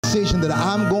decision that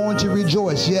I'm going to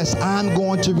rejoice. Yes, I'm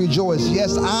going to rejoice.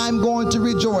 Yes, I'm going to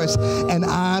rejoice, and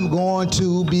I'm going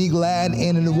to be glad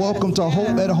in it. And welcome to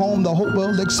Hope at Home, the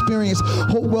Hopewell experience.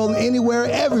 Hopewell anywhere,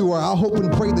 everywhere. I hope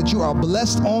and pray that you are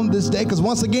blessed on this day, because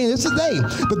once again, it's a day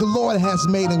that the Lord has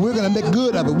made, and we're going to make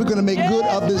good of it. We're going to make good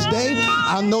of this day.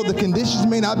 I know the conditions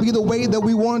may not be the way that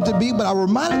we want it to be, but I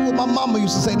reminded what my mama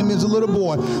used to say to me as a little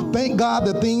boy. Thank God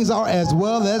that things are as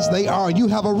well as they are. You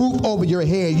have a roof over your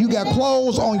head. You got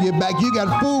clothes on your back. You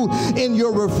got food in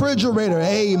your refrigerator.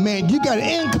 Amen. You got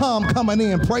income coming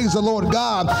in. Praise the Lord.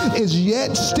 God is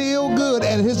yet still good,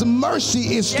 and his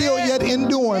mercy is still yet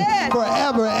enduring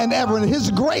forever and ever, and his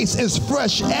grace is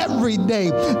fresh every day.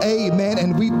 Amen.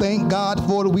 And we thank God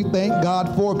for it. We thank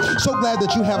God for it. So glad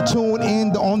that you have tuned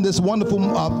in on this wonderful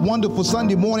wonderful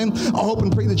Sunday morning. I hope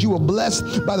and pray that you were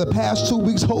blessed by the past 2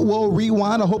 weeks Hopewell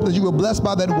Rewind. I hope that you were blessed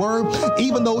by that word.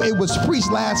 Even though it was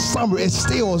preached last summer, it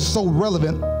still is so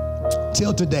relevant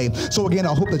till today. So again,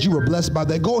 I hope that you were blessed by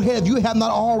that. Go ahead, if you have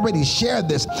not already shared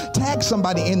this, tag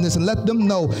somebody in this and let them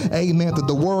know, amen, that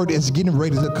the word is getting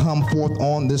ready to come forth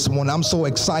on this one. I'm so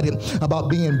excited about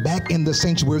being back in the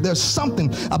sanctuary. There's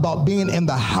something about being in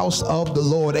the house of the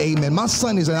Lord. Amen. My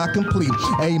Sundays are not complete,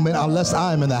 amen, unless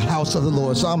I'm in the house of the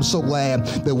Lord. So I'm so glad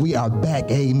that we are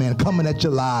back, amen, coming at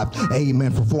you live,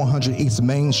 amen, for 400 East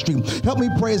Main Street. Help me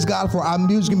praise God for our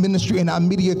music ministry and our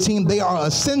media team. They are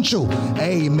essential,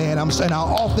 amen. And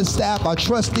our office staff, our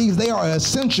trustees, they are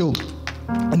essential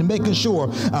and making sure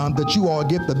that you all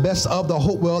get the best of the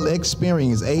Hopewell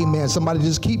experience. Amen. Somebody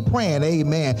just keep praying,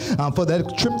 amen, for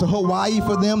that trip to Hawaii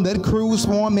for them, that cruise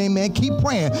for them, amen. Keep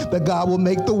praying that God will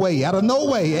make the way out of no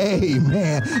way,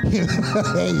 amen.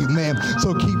 Amen.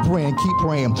 So keep praying, keep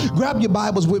praying. Grab your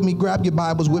Bibles with me,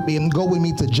 and go with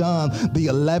me to John, the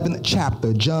 11th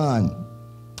chapter. John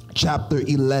chapter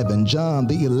 11, John,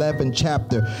 the 11th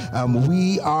chapter.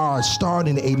 We are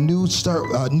starting a new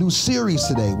series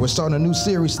today. We're starting a new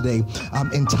series today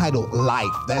entitled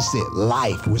Life. That's it,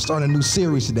 Life. We're starting a new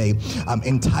series today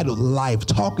entitled Life,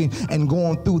 talking and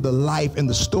going through the life and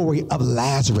the story of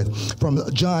Lazarus from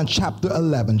John chapter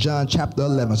 11. John chapter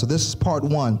 11. So this is part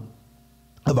 1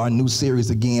 of our new series,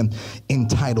 again,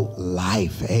 entitled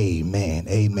Life. Amen.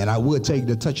 Amen. I would tell you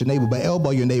to touch your neighbor, but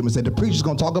elbow your neighbor and say, the preacher's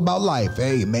going to talk about life.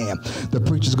 Amen. The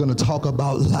preacher's going to talk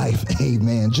about life.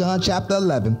 Amen. John chapter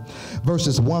 11,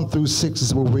 verses 1 through 6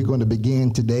 is where we're going to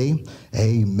begin today.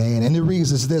 Amen. And it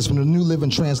reads as this from the New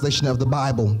Living Translation of the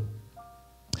Bible.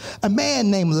 A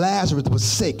man named Lazarus was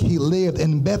sick. He lived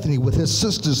in Bethany with his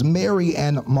sisters Mary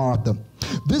and Martha.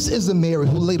 This is the Mary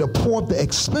who later poured the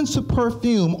expensive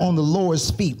perfume on the Lord's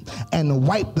feet and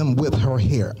wiped them with her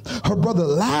hair. Her brother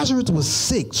Lazarus was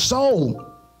sick,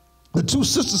 so the two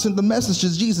sisters sent the message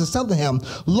to Jesus telling him,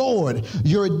 Lord,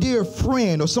 your dear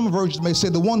friend, or some versions may say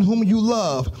the one whom you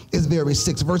love, is very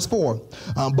sick. Verse 4.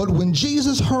 But when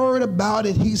Jesus heard about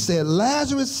it, he said,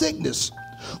 Lazarus' sickness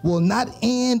will not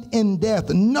end in death.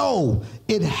 No,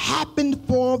 it happened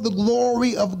for the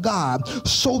glory of God,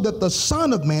 so that the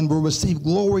Son of Man will receive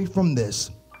glory from this.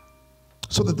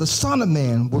 So that the Son of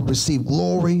Man will receive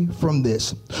glory from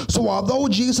this. So although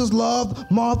Jesus loved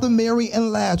Martha, Mary,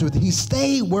 and Lazarus, he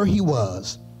stayed where he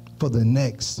was for the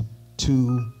next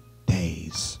 2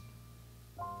 days.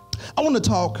 I want to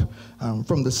talk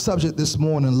from the subject this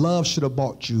morning, love should have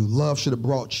brought you. Love should have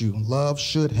brought you. Love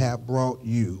should have brought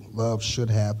you. Love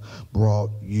should have brought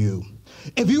you.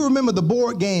 If you remember the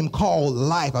board game called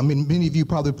Life, I mean, many of you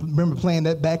probably remember playing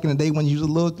that back in the day when you were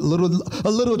a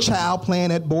little child playing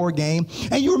that board game.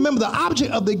 And you remember the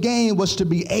object of the game was to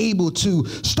be able to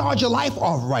start your life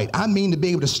off right. I mean, to be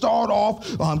able to start off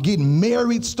getting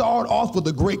married, start off with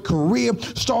a great career,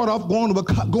 start off going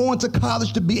to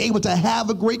college, to be able to have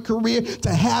a great career, to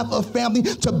have a family,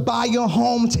 to buy your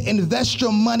home, to invest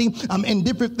your money in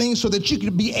different things so that you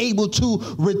could be able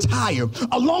to retire.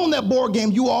 Along that board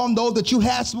game, you all know that you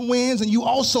had some wins and you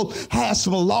also had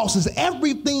some losses.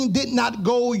 Everything did not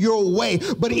go your way.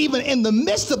 But even in the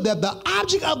midst of that, the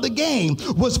object of the game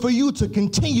was for you to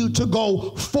continue to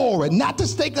go forward, not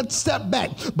to take a step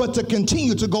back, but to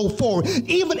continue to go forward.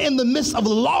 Even in the midst of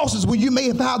losses, where you may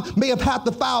have had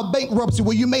to file bankruptcy,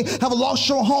 where you may have lost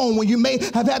your home, where you may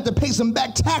have had to pay some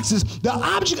back taxes, the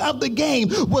object of the game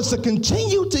was to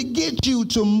continue to get you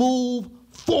to move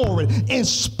forward in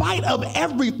spite of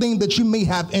everything that you may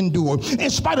have endured, in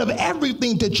spite of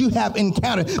everything that you have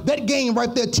encountered. That game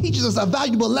right there teaches us a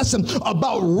valuable lesson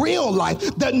about real life,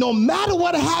 that no matter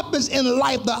what happens in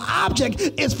life, the object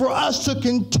is for us to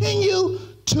continue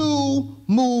to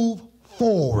move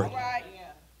forward.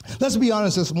 Let's be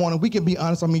honest this morning. We can be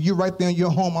honest. I mean, you're right there in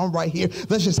your home. I'm right here.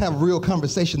 Let's just have a real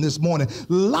conversation this morning.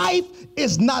 Life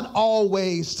is not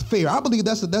always fair. I believe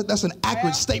that's an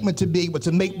accurate statement to be able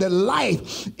to make, that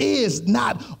life is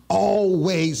not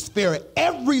always fair.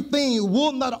 Everything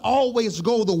will not always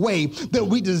go the way that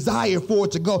we desire for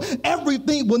it to go.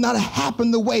 Everything will not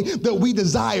happen the way that we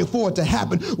desire for it to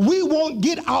happen. We won't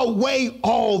get our way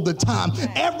all the time.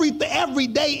 Every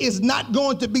day is not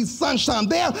going to be sunshine.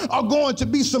 There are going to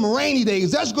be some rainy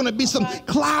days. There's going to be some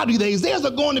cloudy days. There's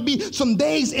going to be some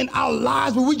days in our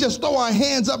lives where we just throw our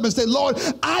hands up and say, Lord,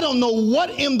 I don't know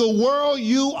what in the world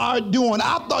you are doing.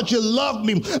 I thought you loved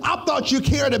me. I thought you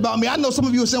cared about me. I know some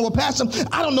of you are saying, well, Pastor,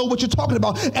 I don't know what you're talking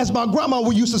about. As my grandma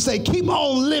used to say, keep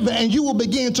on living and you will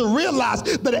begin to realize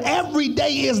that every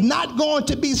day is not going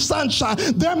to be sunshine.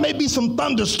 There may be some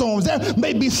thunderstorms. There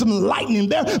may be some lightning.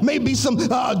 There may be some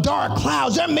dark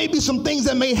clouds. There may be some things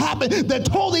that may happen that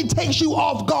totally takes you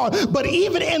off guard. But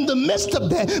even in the midst of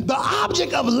that, the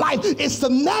object of life is to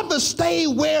never stay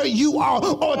where you are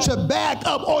or to back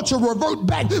up or to revert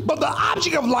back. But the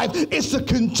object of life is to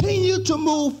continue to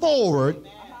move forward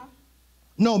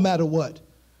no matter what.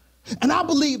 And I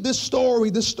believe this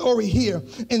story here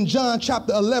in John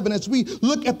chapter 11, as we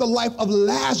look at the life of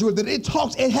Lazarus, that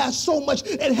it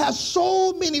has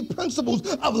so many principles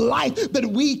of life that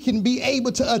we can be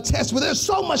able to attest with. There's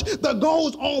so much that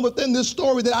goes on within this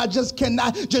story that I just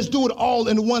cannot just do it all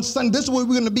in one Sunday. This is what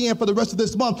we're going to be in for the rest of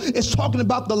this month. It's talking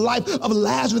about the life of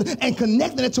Lazarus and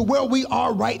connecting it to where we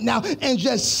are right now, and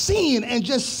just seeing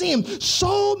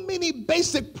so many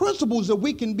basic principles that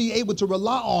we can be able to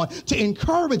rely on to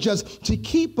encourage us, to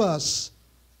keep us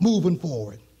moving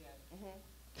forward.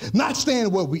 Not staying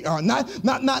where we are, not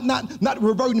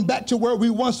reverting back to where we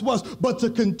once was, but to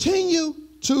continue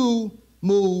to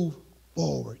move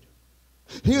forward.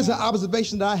 Here's an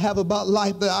observation that I have about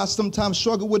life that I sometimes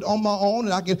struggle with on my own,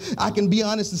 and I can be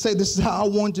honest and say this is how I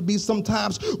want to be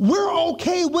sometimes. We're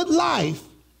okay with life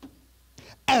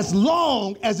as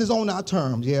long as it's on our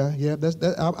terms.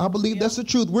 I believe that's the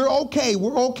truth. We're okay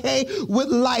with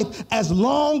life as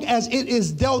long as it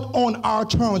is dealt on our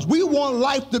terms. We want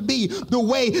life to be the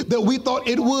way that we thought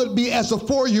it would be as a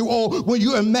 4-year-old. When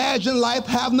you imagine life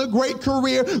having a great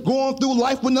career, going through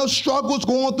life with no struggles,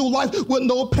 going through life with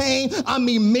no pain. I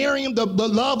mean, marrying the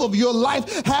love of your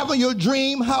life, having your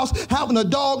dream house, having a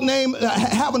dog,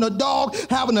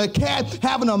 having a cat,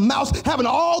 having a mouse, having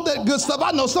all that good stuff.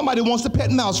 I know somebody wants to pet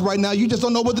mouse right now. You just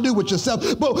don't know what to do with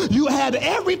yourself. But you had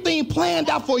everything planned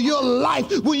out for your life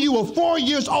when you were 4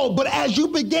 years old. But as you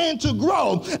began to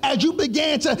grow, as you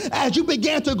began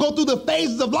to go through the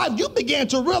phases of life, you began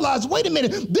to realize, wait a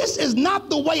minute, this is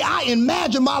not the way I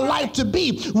imagined my life to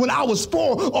be when I was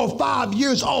 4 or 5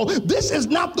 years old. This is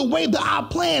not the way that I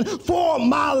planned for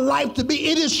my life to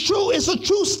be. It is true. It's a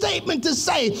true statement to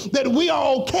say that we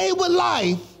are okay with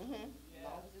life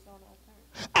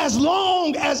as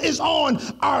long as it's on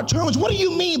our terms. What do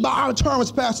you mean by our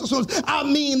terms, Pastor? So I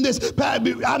mean this,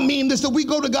 that we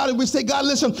go to God and we say, God,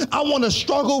 listen, I want a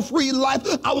struggle-free life.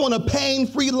 I want a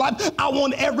pain-free life. I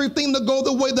want everything to go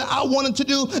the way that I want it to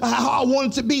do, how I want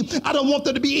it to be. I don't want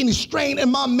there to be any strain in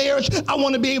my marriage. I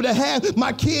want to be able to have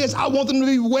my kids. I want them to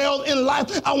be well in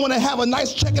life. I want to have a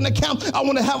nice checking account. I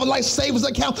want to have a nice savings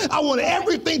account. I want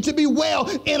everything to be well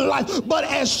in life. But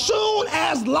as soon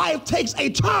as life takes a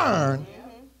turn,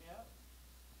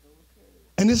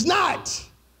 and it's not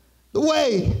the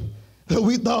way that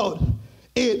we thought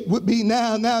it would be.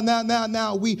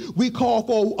 Now, we call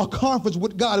for a conference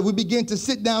with God, and we begin to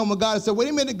sit down with God and say, wait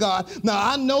a minute, God, now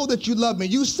I know that you love me.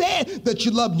 You said that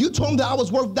you love me. You told me that I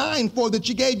was worth dying for, that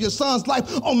you gave your son's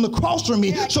life on the cross for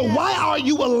me. So why are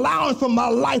you allowing for my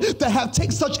life to have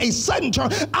taken such a sudden turn?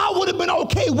 I would have been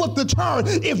okay with the turn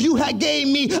if you had gave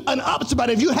me an upspot,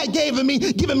 if you had given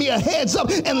me a heads up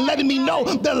and letting me know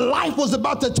that life was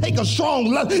about to take a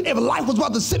strong left. If life was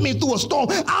about to send me through a storm,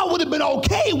 I would have been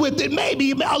okay with it, maybe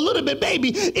a little bit, maybe,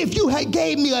 if you had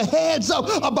gave me a heads up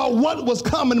about what was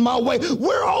coming my way.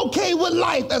 We're okay with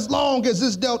life as long as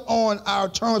it's dealt on our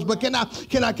terms. But can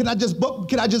I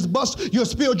just bust your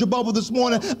spiritual bubble this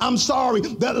morning? I'm sorry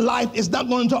that life is not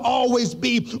going to always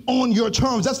be on your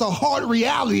terms. That's a hard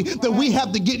reality that we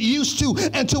have to get used to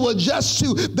and to adjust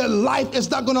to, that life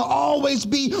is not going to always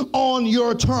be on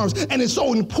your terms. And it's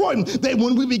so important that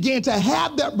when we begin to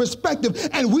have that perspective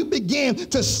and we begin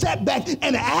to step back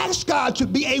and ask God to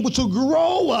be able to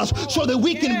grow us so that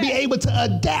we can be able to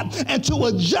adapt and to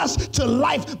adjust to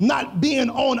life not being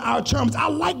on our terms. I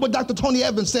like what Dr. Tony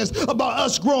Evans says about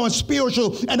us growing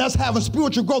spiritual and us having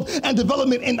spiritual growth and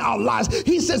development in our lives.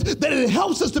 He says that it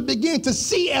helps us to begin to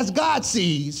see as God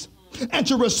sees and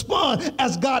to respond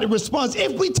as God responds.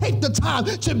 If we take the time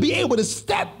to be able to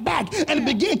step back and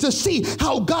begin to see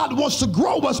how God wants to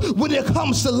grow us when it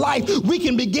comes to life, we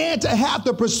can begin to have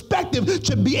the perspective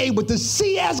to be able to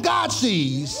see as God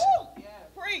sees.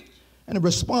 And it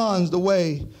responds the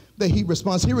way that he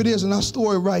responds. Here it is in our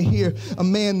story right here. A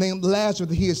man named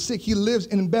Lazarus, he is sick. He lives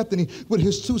in Bethany with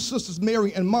his two sisters,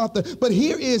 Mary and Martha. But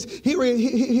here is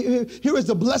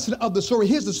the blessing of the story.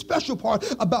 Here's the special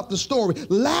part about the story.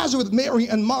 Lazarus, Mary,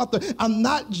 and Martha are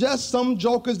not just some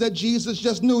jokers that Jesus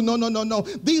just knew. No.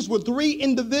 These were three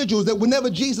individuals that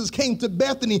whenever Jesus came to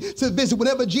Bethany to visit,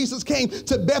 whenever Jesus came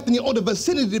to Bethany or the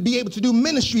vicinity to be able to do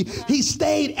ministry, he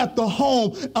stayed at the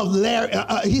home of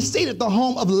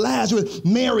Lazarus,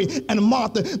 Mary, and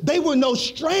Martha. They were no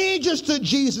strangers to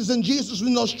Jesus, and Jesus was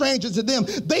no stranger to them.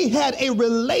 They had a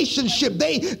relationship.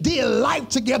 They did life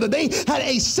together. They had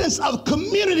a sense of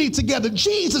community together.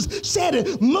 Jesus said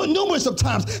it numerous of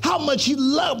times, how much he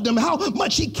loved them, how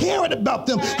much he cared about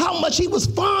them, how much he was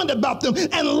fond about them.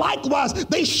 And likewise,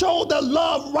 they showed their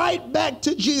love right back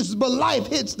to Jesus, but life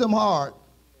hits them hard.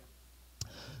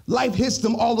 Life hits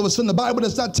them all of a sudden. The Bible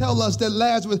does not tell us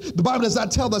the Bible does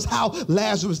not tell us how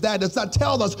Lazarus died. It does not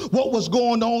tell us what was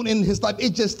going on in his life. It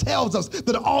just tells us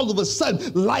that all of a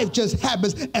sudden life just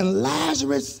happens and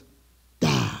Lazarus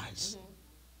dies.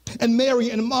 And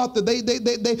Mary and Martha, they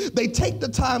take the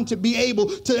time to be able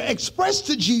to express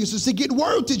to Jesus, to get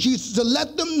word to Jesus, to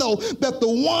let them know that the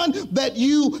one that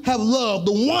you have loved,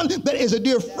 the one that is a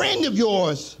dear friend of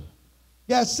yours,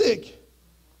 got sick,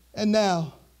 and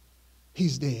now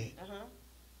he's dead.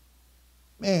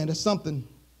 Man, that's something.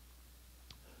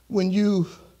 When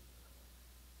you've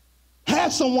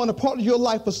had someone a part of your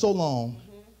life for so long,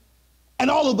 and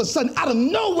all of a sudden, out of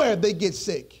nowhere, they get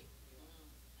sick.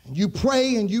 And you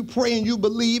pray and you pray and you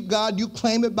believe God. You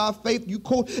claim it by faith. You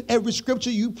quote every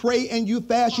scripture. You pray and you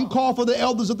fast. You call for the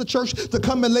elders of the church to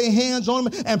come and lay hands on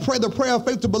them and pray the prayer of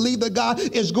faith to believe that God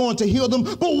is going to heal them.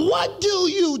 But what do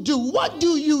you do? What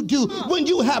do you do when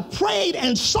you have prayed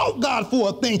and sought God for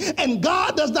a thing and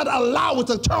God does not allow it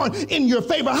to turn in your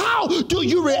favor? How do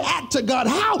you react to God?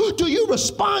 How do you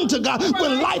respond to God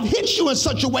when life hits you in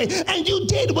such a way and you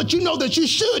did what you know that you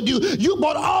should do? You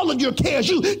brought all of your cares.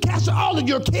 You cast all of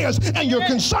your cares and your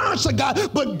concerns to God,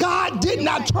 but God did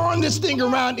not turn this thing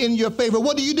around in your favor.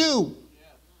 What do you do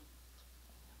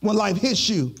when life hits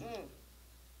you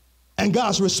and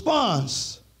God's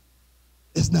response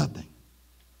is nothing?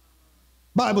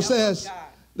 Bible says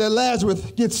that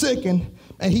Lazarus gets sick and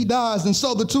he dies, and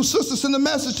so the two sisters send a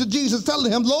message to Jesus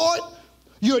telling him, Lord,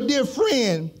 your dear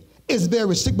friend is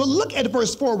very sick. But look at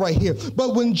verse 4 right here.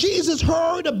 But when Jesus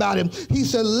heard about him, he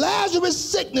said, Lazarus'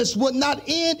 sickness would not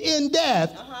end in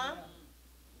death.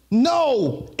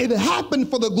 No, it happened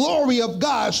for the glory of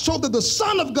God, so that the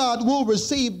Son of God will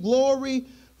receive glory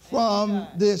from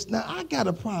this. Now, I got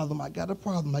a problem,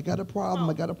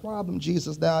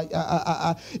 Jesus. Now,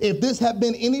 if this had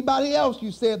been anybody else,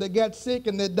 you said, that got sick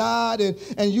and that died,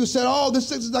 and you said, oh, this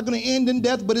sickness is not going to end in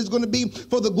death, but it's going to be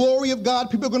for the glory of God.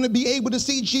 People are going to be able to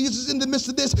see Jesus in the midst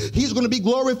of this. He's going to be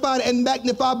glorified and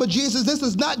magnified. But Jesus, this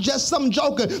is not just some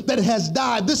joker that has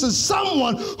died. This is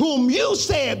someone whom you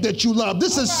said that you love.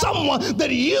 This is someone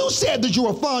that you said that you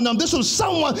were fond of. This was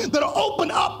someone that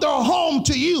opened up their home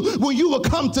to you when you would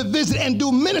come to visit and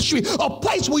do ministry, a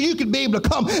place where you could be able to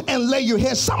come and lay your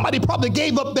head. Somebody probably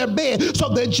gave up their bed so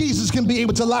that Jesus can be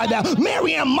able to lie down.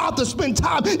 Mary and Martha spent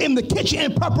time in the kitchen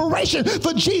in preparation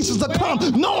for Jesus to come,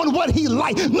 knowing what he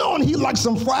liked, knowing he liked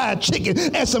some fried chicken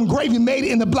and some gravy made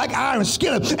in the black iron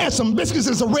skillet and some biscuits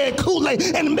and some red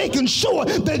Kool-Aid, and making sure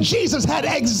that Jesus had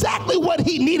exactly what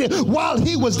he needed while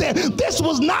he was there. This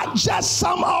was not just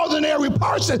some ordinary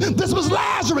person. This was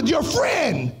Lazarus, your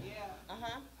friend.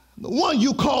 The one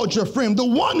you called your friend, the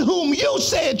one whom you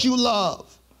said you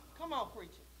love. Come on,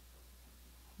 preacher.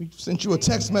 We sent you a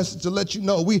text message to let you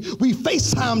know. We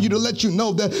FaceTimed you to let you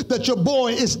know that your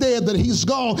boy is dead, that he's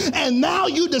gone. And now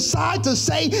you decide to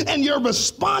say, and your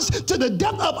response to the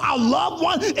death of our loved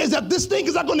one is that this thing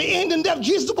is not going to end in death.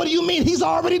 Jesus, what do you mean? He's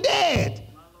already dead.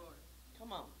 My Lord.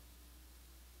 Come on.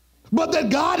 But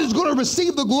that God is going to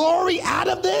receive the glory out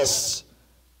of this?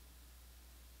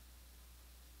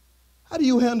 How do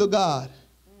you handle God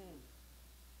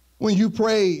when you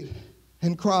prayed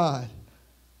and cried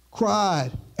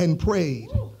and prayed,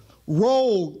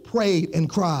 rolled, prayed, and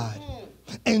cried,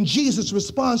 And Jesus'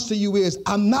 response to you is,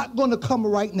 I'm not going to come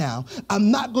right now.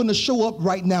 I'm not going to show up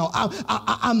right now.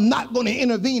 I'm not going to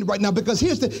intervene right now, because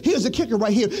here's the kicker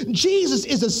right here. Jesus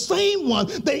is the same one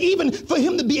that even for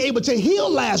him to be able to heal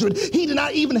Lazarus, he did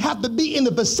not even have to be in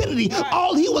the vicinity. Right.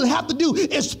 All he will have to do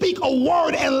is speak a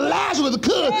word and Lazarus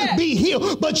could be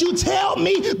healed. But you tell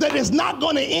me that it's not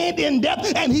going to end in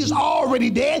death and he's already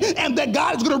dead, and that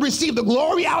God is going to receive the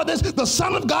glory out of this. The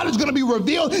Son of God is going to be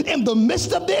revealed in the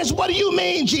midst of this. What do you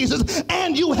mean, Jesus?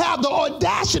 And you have the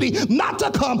audacity not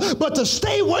to come, but to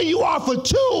stay where you are for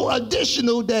 2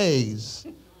 additional days.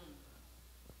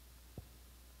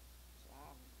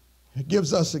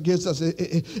 It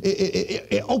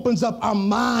opens up our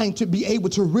mind to be able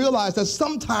to realize that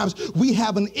sometimes we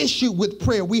have an issue with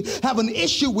prayer. We have an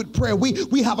issue with prayer.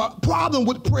 We have a problem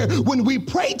with prayer when we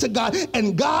pray to God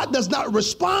and God does not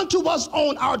respond to us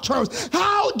on our terms.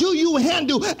 How do you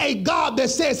handle a God that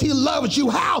says he loves you?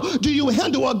 How do you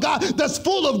handle a God that's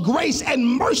full of grace and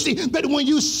mercy, that when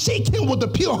you seek him with a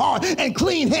pure heart and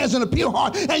clean hands and a pure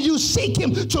heart, and you seek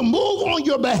him to move on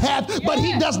your behalf, but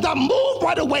he does not move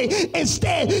right away.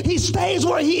 Instead, he stays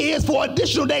where he is for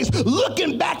additional days,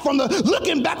 looking back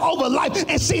over life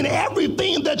and seeing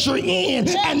everything that you're in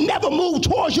and never move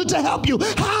towards you to help you.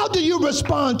 How do you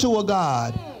respond to a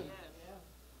God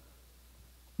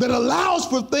that allows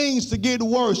for things to get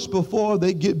worse before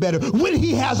they get better, when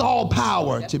he has all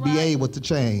power to be able to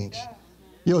change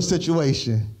your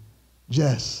situation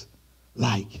just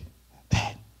like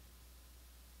that?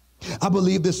 I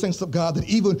believe this, saints of God, that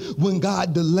even when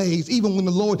God delays, even when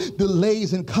the Lord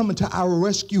delays in coming to our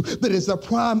rescue, that is a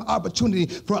prime opportunity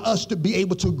for us to be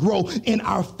able to grow in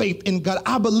our faith in God.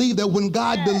 I believe that when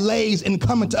God delays in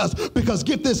coming to us, because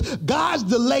get this, God's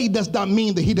delay does not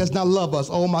mean that he does not love us.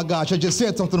 Oh my gosh, I just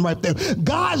said something right there.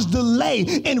 God's delay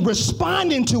in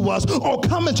responding to us or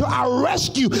coming to our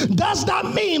rescue does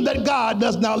not mean that God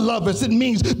does not love us. It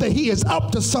means that he is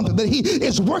up to something, that he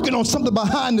is working on something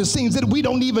behind the scenes that we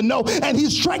don't even know. And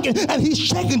he's checking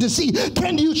to see,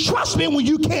 can you trust me when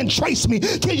you can't trace me?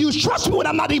 Can you trust me when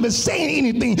I'm not even saying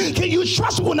anything? Can you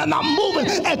trust me when I'm not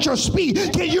moving at your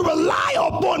speed? Can you rely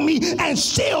upon me and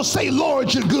still say,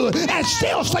 Lord, you're good, and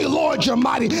still say, Lord, you're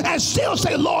mighty, and still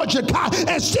say, Lord, you're kind,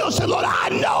 and still say, Lord, I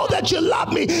know that you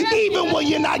love me even when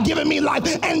you're not giving me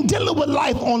life and dealing with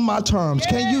life on my terms?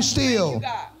 Can you still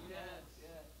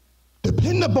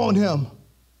depend upon him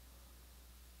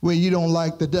when you don't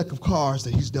like the deck of cards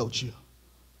that he's dealt you?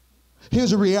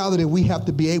 Here's a reality we have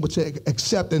to be able to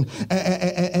accept and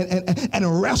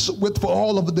wrestle with for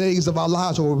all of the days of our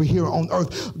lives while we're here on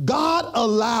earth. God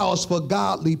allows for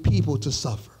godly people to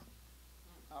suffer.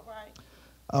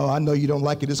 Oh, I know you don't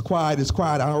like it. It's quiet.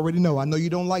 I already know. I know you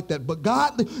don't like that. But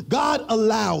God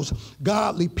allows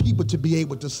godly people to be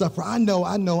able to suffer. I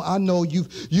know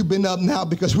you've been up now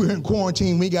because we're in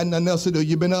quarantine. We got nothing else to do.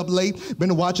 You've been up late,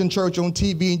 been watching church on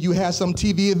TV, and you had some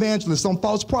TV evangelist, some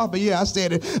false prophet. Yeah, I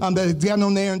said it. That got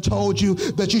on there and told you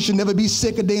that you should never be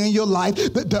sick a day in your life,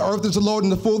 that the earth is the Lord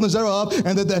and the fullness thereof,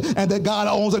 and that God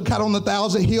owns a cattle on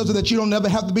 1,000 hills, and that you don't never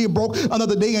have to be broke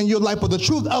another day in your life. But the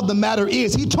truth of the matter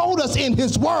is, he told us in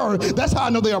his word. That's how I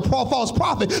know they are false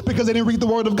prophets, because they didn't read the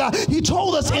word of God. He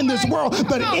told us in this world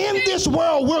that in this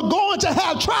world we're going to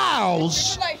have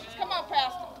trials. Come on,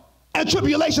 Pastor. And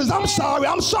tribulations. I'm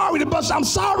sorry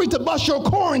to bust your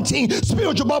quarantine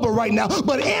spiritual bubble right now.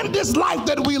 But in this life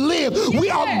that we live, we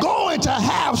are going to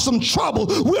have some trouble.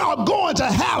 We are going to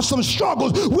have some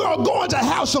struggles. We are going to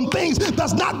have some things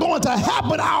that's not going to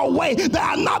happen our way,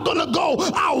 that are not going to go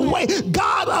our way.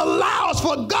 God allows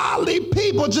for godly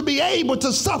people to be able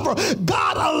to suffer.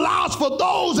 God allows for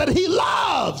those that he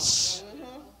loves.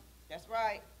 That's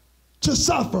right. To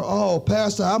suffer. Oh,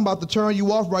 Pastor, I'm about to turn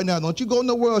you off right now. Don't you go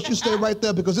nowhere else. You stay right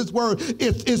there, because this word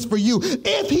is for you.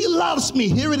 If he loves me,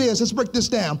 here it is. Let's break this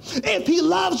down. If he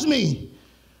loves me,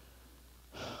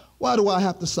 why do I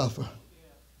have to suffer?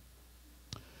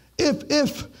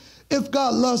 If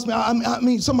God loves me, I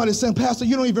mean, somebody's saying, Pastor,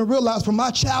 you don't even realize from my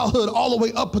childhood all the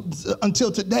way up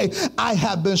until today, I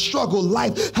have been struggled.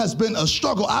 Life has been a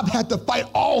struggle. I've had to fight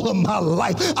all of my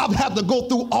life. I've had to go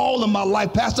through all of my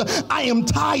life, Pastor. I am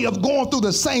tired of going through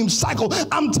the same cycle.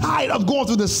 I'm tired of going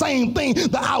through the same thing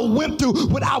that I went through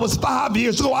when I was 5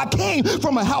 years ago. I came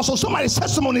from a household, somebody's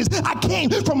testimony is, I came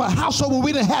from a household where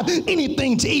we didn't have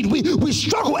anything to eat. We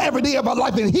struggle every day of our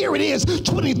life, and here it is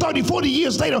 20, 30, 40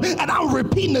 years later, and I'm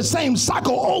repeating the same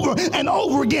cycle over and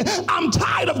over again. I'm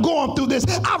tired of going through this.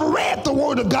 I've read the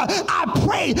word of God. I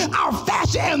prayed, I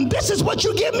fasted, and this is what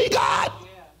you give me, God?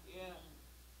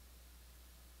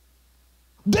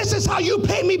 This is how you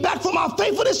pay me back for my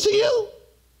faithfulness to you?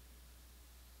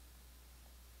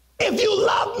 If you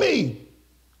love me,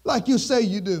 like you say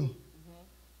you do,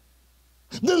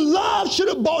 then love should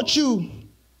have brought you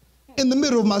in the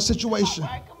middle of my situation.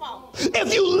 Right, come on.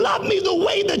 If you love me the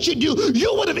way that you do,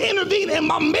 you would have intervened in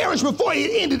my marriage before it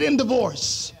ended in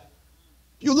divorce.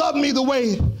 You love me the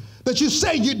way that you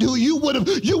say you do, you would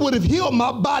have healed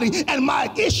my body, and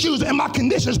my issues and my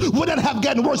conditions wouldn't have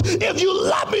gotten worse. If you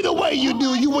love me the way you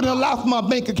do, you wouldn't allow for my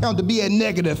bank account to be at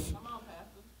negative.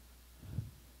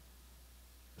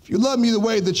 If you love me the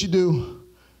way that you do,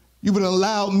 you would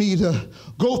allow me to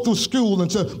go through school and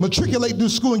to matriculate through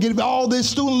school and get all this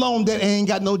student loan debt and ain't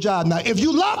got no job. Now, if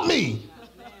you love me,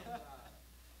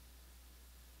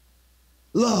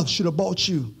 love should have brought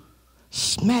you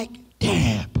smack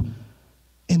dab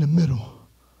in the middle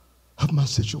of my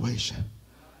situation.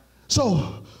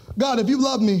 So, God, if you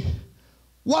love me,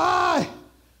 why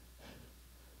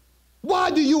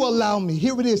do you allow me?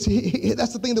 Here it is.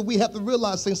 That's the thing that we have to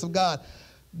realize, saints of God.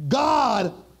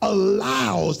 God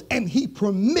allows and he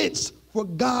permits for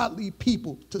godly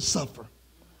people to suffer.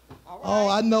 Oh,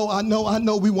 I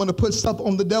know we want to put stuff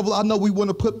on the devil. I know we want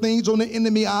to put things on the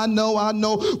enemy. I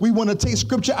know we want to take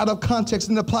scripture out of context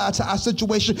and apply it to our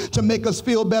situation to make us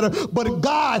feel better. But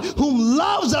God, whom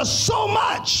loves us so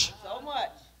much,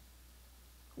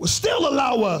 will still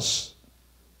allow us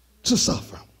to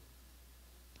suffer.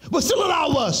 Will still allow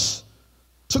us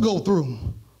to go through.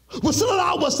 Will still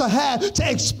allow us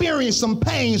to experience some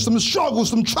pain, some struggle,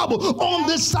 some trouble on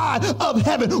this side of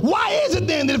heaven. Why is it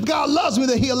then that if God loves me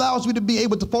that he allows me to be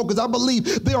able to focus? I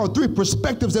believe there are three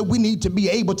perspectives that we need to be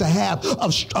able to have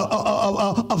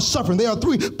of suffering. There are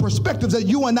three perspectives that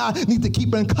you and I need to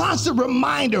keep in constant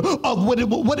reminder of what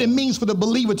it means for the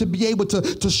believer to be able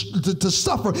to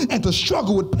suffer and to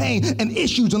struggle with pain and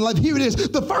issues in life. Here it is.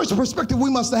 The first perspective we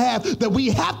must have, that we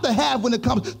have to have when it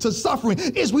comes to suffering,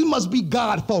 is we must be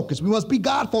God-focused. We must be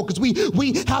God-focused.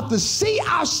 We have to see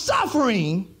our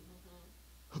suffering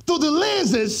through the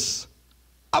lenses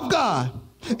of God.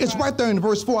 It's right there in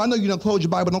verse 4. I know you don't close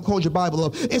your Bible. Don't close your Bible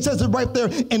up. It says it right there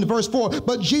in verse 4.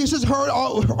 But Jesus heard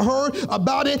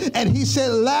about it, and he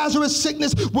said, Lazarus'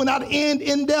 sickness will not end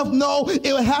in death. No, it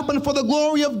will happen for the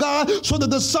glory of God, so that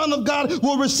the Son of God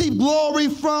will receive glory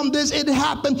from this. It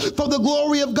happened for the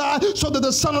glory of God, so that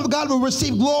the Son of God will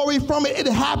receive glory from it. It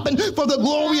happened for the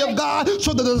glory of God,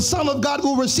 so that the Son of God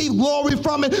will receive glory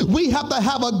from it. We have to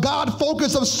have a God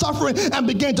focus of suffering and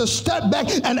begin to step back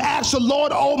and ask the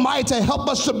Lord Almighty to help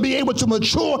us to be able to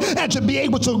mature and to be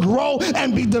able to grow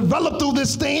and be developed through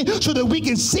this thing, so that we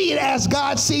can see it as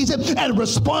God sees it and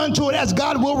respond to it as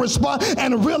God will respond,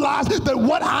 and realize that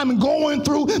what I'm going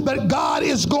through, that God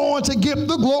is going to get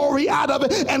the glory out of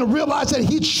it, and realize that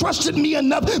he trusted me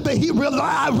enough that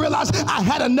I realized I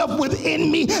had enough within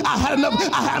me. I had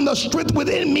enough strength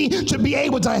within me to be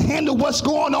able to handle what's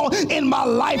going on in my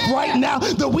life right now.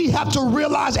 That we have to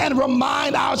realize and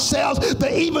remind ourselves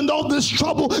that even though this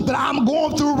trouble that I'm going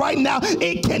through right now,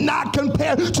 it cannot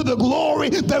compare to the glory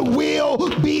that will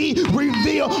be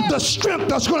revealed, the strength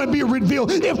that's going to be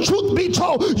revealed. If truth be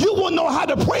told, you will know how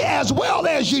to pray as well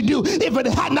as you do if it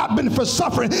had not been for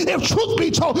suffering. If truth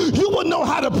be told, you will know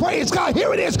how to praise God.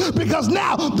 Here it is, because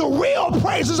now the real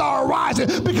praises are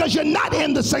arising, because you're not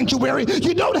in the sanctuary.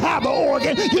 You don't have the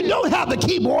organ. You don't have the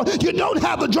keyboard. You don't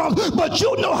have the drums, but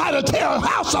you know how to tear a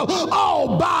house up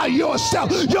all by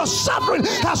yourself. Your suffering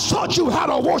has taught you how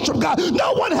to worship God.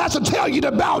 No one has to tell you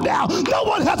to bow down. No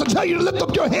one has to tell you to lift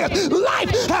up your hands. Life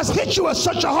has hit you at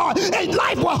such a heart, and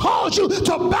life will cause you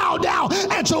to bow down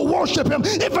and to worship him.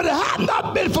 If it had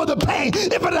not been for the pain,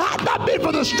 if it had not been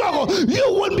for the struggle, you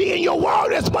wouldn't be in your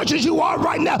word as much as you are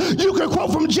right now. You can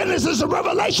quote from Genesis to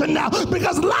Revelation now,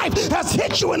 because life has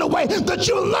hit you in a way that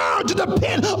you learn to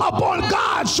depend upon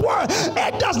God's word.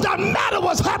 It does not matter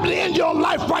what's happening in your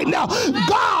life right now.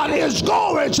 God is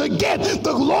going to get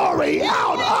the glory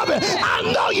out of it.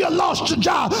 I know you lost your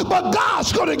job, but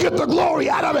God's going to get the glory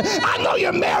out of it. I know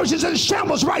your marriage is in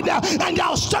shambles right now, and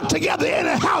y'all stuck together in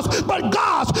a house, but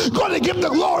God's going to get the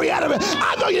glory out of it.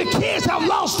 I know your kids have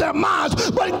lost their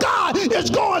minds, but God is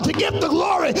going to get the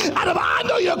glory out of it. I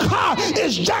know your car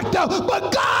is jacked up,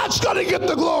 but God's going to get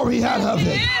the glory out of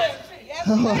it.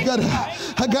 Oh,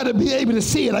 I gotta be able to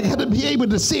see it. I gotta be able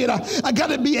to see it. I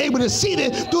gotta be able to see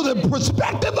it through the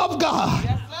perspective of God.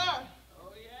 Yes, sir.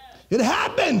 Oh, yeah. It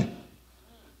happened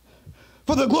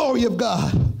for the glory of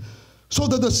God, so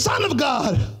that the Son of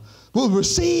God will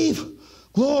receive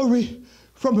glory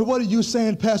from it. What are you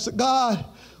saying, Pastor? God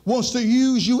wants to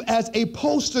use you as a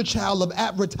poster child of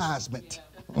advertisement.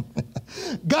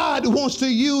 God wants to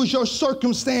use your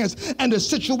circumstance and the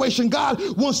situation. God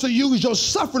wants to use your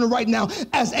suffering right now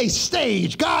as a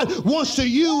stage. God wants to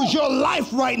use your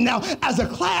life right now as a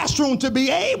classroom to be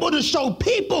able to show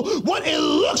people what it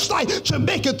looks like to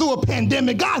make it through a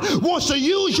pandemic. God wants to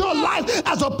use your life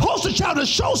as a poster child to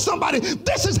show somebody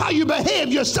this is how you behave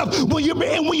yourself when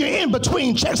you're in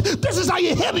between checks. This is how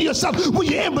you handle yourself when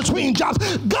you're in between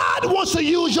jobs. God wants to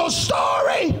use your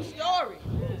story.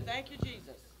 Thank you,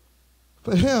 Jesus.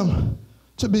 For him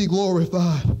to be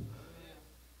glorified.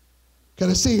 Got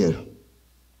to see it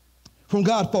from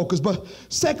God focus. But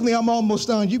secondly, I'm almost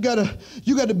done. You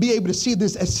gotta be able to see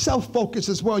this as self-focus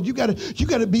as well. You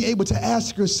gotta be able to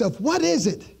ask yourself, what is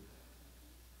it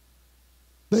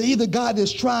that either God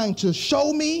is trying to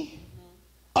show me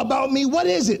about me? What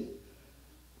is it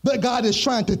that God is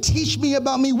trying to teach me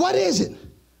about me? What is it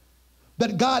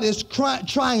that God is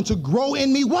trying to grow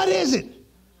in me? What is it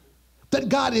that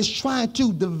God is trying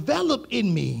to develop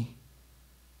in me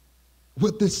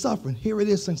with this suffering? Here it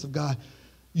is, saints of God.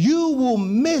 You will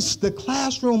miss the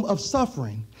classroom of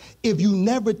suffering if you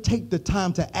never take the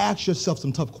time to ask yourself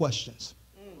some tough questions.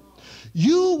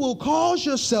 You will cause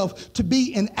yourself to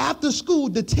be in after-school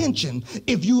detention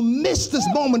if you miss this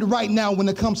moment right now when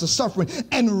it comes to suffering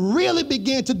and really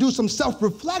begin to do some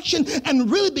self-reflection and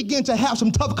really begin to have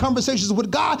some tough conversations with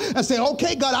God and say,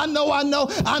 okay, God, I know I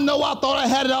thought I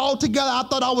had it all together. I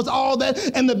thought I was all that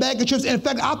in the bag of chips. In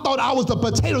fact, I thought I was the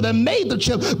potato that made the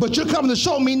chip, but you're coming to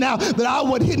show me now that I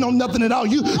wasn't hitting on nothing at all.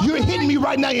 You're hitting me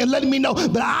right now. You're letting me know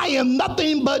that I am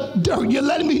nothing but dirt. You're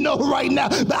letting me know right now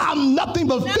that I'm nothing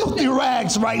but filthy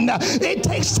rags right now. It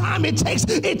takes time. It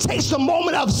takes a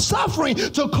moment of suffering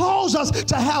to cause us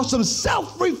to have some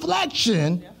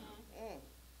self-reflection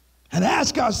and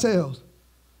ask ourselves,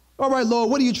 all right, Lord,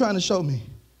 what are you trying to show me?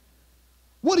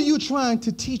 What are you trying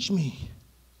to teach me?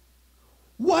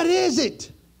 What is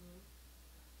it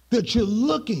that you're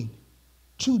looking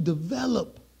to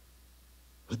develop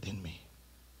within me?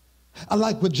 I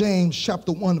like what James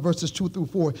chapter 1 verses 2 through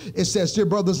 4, it says, dear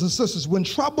brothers and sisters, when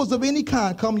troubles of any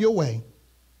kind come your way,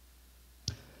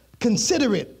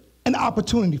 consider it an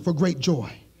opportunity for great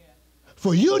joy.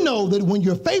 For you know that when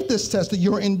your faith is tested,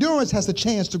 your endurance has a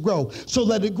chance to grow. So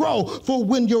let it grow. For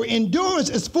when your endurance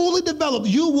is fully developed,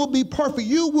 you will be perfect.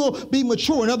 You will be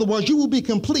mature. In other words, you will be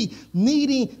complete,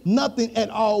 needing nothing at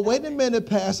all. Wait a minute,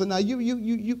 Pastor. Now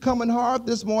you coming hard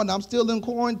this morning. I'm still in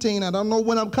quarantine. I don't know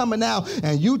when I'm coming out.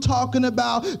 And you talking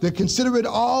about the consider it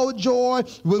all joy,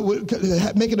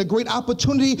 make it a great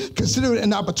opportunity. Consider it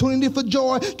an opportunity for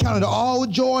joy. Count it all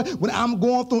joy when I'm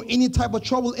going through any type of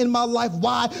trouble in my life.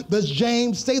 Why does James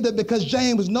say that? Because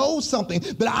James knows something,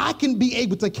 that I can be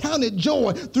able to count it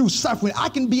joy through suffering. I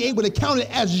can be able to count it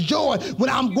as joy when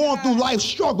I'm going through life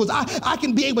struggles. I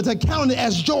can be able to count it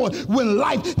as joy when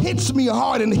life hits me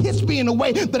hard and hits me in a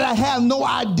way that I have no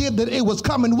idea that it was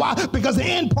coming. Why? Because the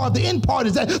end part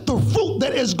is that the fruit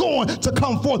that is going to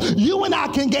come forth. You and I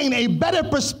can gain a better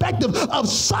perspective of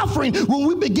suffering when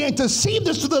we begin to see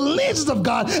this through the lenses of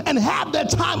God and have that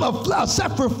time of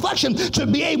self-reflection to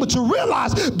be able to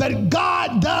realize that God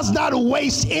does not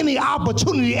waste any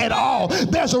opportunity at all.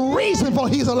 There's a reason for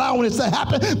He's allowing this to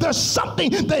happen. There's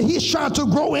something that He's trying to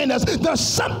grow in us. There's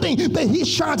something that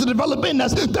He's trying to develop in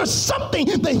us. There's something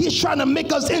that He's trying to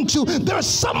make us into. There's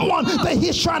someone that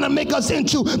He's trying to make us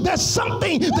into. There's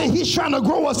something that He's trying to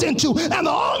grow us into. And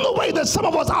the only way that some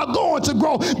of us are going to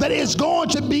grow, that is going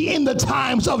to be in the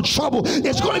times of trouble.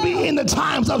 It's going to be in the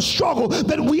times of struggle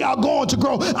that we are going to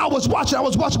grow. I was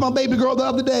watching my baby girl the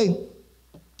other day.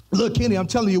 Look, Kenny, I'm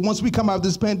telling you, once we come out of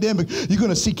this pandemic, you're going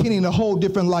to see Kenny in a whole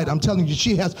different light. I'm telling you,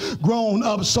 she has grown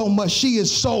up so much. She is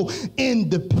so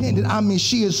independent. I mean,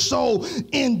 she is so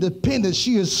independent.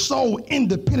 She is so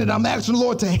independent. I'm asking the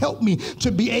Lord to help me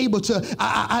to be able to,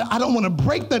 I don't want to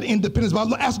break that independence, but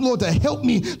I'm asking the Lord to help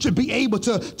me to be able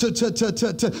to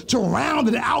round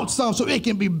it out some so it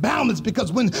can be balanced,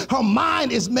 because when her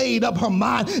mind is made up,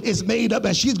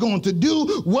 and she's going to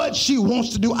do what she wants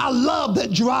to do. I love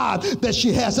that drive that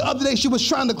she has. The other day she was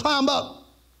trying to climb up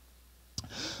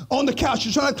on the couch. She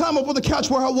was trying to climb up on the couch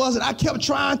where I was, and I kept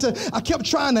trying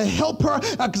to help her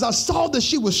because I saw that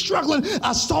she was struggling.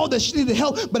 I saw that she needed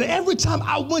help, but every time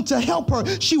I went to help her,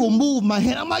 she would move my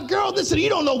hand. I'm like, girl, listen, you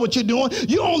don't know what you're doing.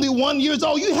 You're only 1 year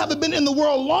old. You haven't been in the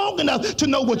world long enough to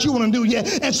know what you want to do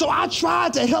yet. And so I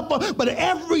tried to help her, but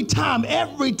every time I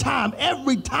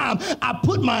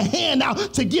put my hand out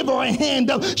to give her a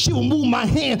hand up, she would move my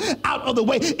hand out of the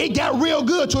way. It got real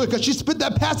good to her because she spit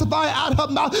that pacifier out her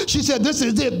mouth. She said, this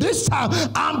is it. this time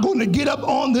I'm going to get up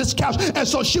on this couch. And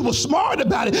so she was smart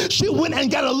about it. She went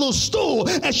and got a little stool,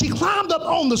 and she climbed up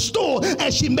on the stool,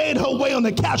 and she made her way on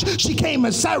the couch. She came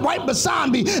and sat right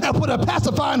beside me and put a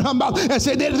pacifier in her mouth and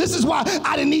said, Daddy, this is why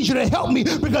I didn't need you to help me,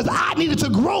 because I needed to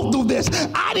grow through this.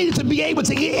 I needed to be able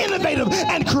to get innovative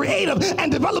and creative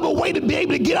and develop a way to be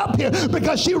able to get up here,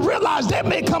 because she realized there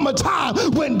may come a time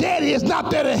when Daddy is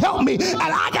not there to help me, and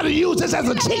I got to use this as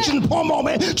a teaching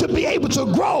moment to be able to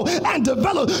grow and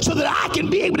develop so that I can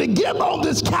be able to get up on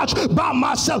this couch by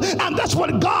myself. And that's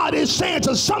what God is saying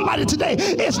to somebody today.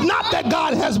 It's not that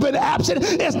God has been absent.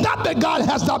 It's not that God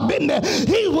has not been there.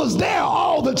 He was there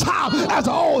all the time, as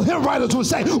the old hymn writers would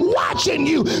say, watching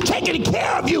you, taking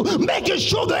care of you, making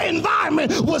sure the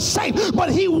environment was safe.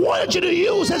 But he wanted you to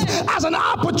use this as an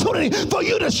opportunity for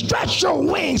you to stretch your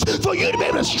wings, for you to be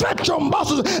able to stretch your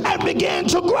muscles and begin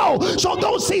to grow. So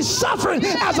don't see suffering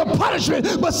as a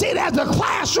punishment, but see it as a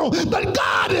classroom that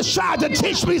God is trying to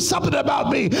teach me something about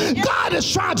me. God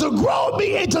is trying to grow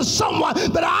me into someone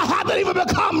that I haven't even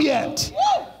become yet.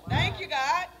 Woo! Thank you,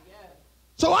 God.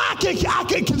 So I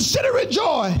can consider it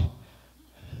joy,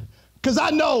 because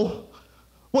I know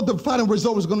what the final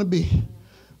result is going to be.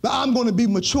 That I'm going to be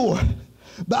mature,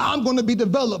 that I'm going to be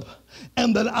developed,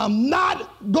 and that I'm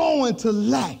not going to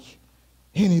lack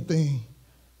anything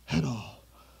at all.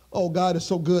 Oh, God is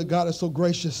so good. God is so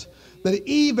gracious. That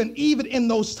even in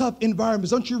those tough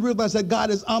environments, don't you realize that God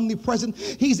is omnipresent?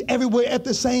 He's everywhere at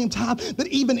the same time. That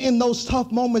even in those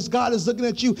tough moments, God is looking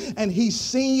at you and he's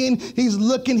seeing, he's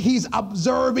looking, he's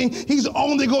observing. He's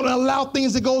only going to allow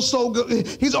things to go so good.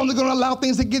 He's only going to allow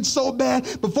things to get so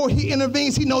bad before he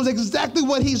intervenes. He knows exactly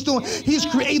what he's doing. He's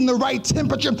creating the right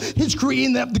temperature. He's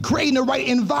creating the right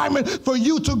environment for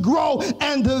you to grow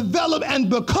and develop and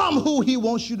become who he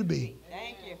wants you to be.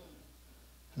 Thank you.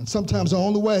 And sometimes the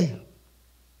only way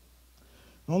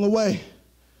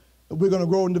that we're going to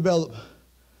grow and develop,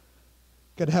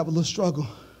 got to have a little struggle.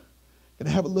 Got to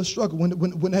have a little struggle.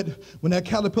 When that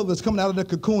caterpillar is coming out of the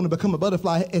cocoon to become a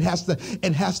butterfly, it has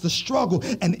to struggle.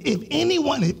 And if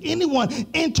anyone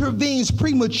intervenes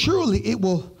prematurely, it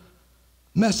will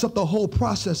mess up the whole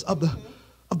process of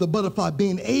the butterfly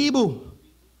being able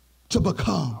to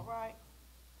become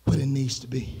what it needs to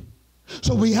be.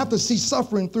 So we have to see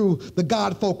suffering through the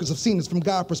God focus of seeing this from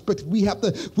God's perspective. We have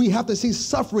to see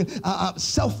suffering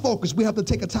self-focused. We have to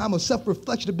take a time of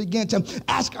self-reflection to begin to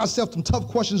ask ourselves some tough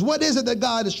questions. What is it that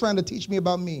God is trying to teach me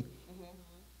about me?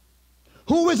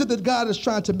 Who is it that God is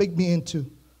trying to make me into?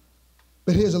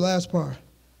 But here's the last part.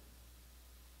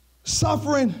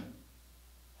 Suffering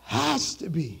has to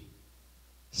be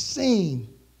seen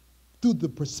through the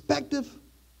perspective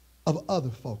of other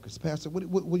focus. Pastor, what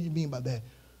do you mean by that?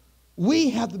 We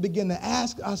have to begin to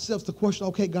ask ourselves the question,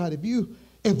 okay, God, if you're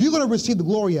going to receive the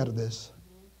glory out of this,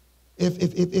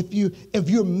 if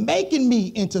you're making me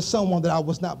into someone that I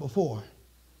was not before,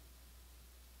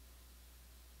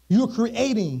 you're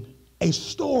creating a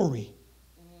story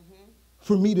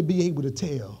for me to be able to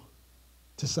tell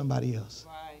to somebody else.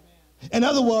 Right. In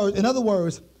other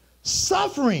words,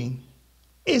 suffering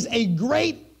is a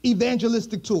great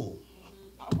evangelistic tool.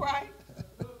 All right.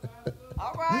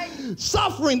 All right.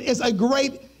 Suffering is a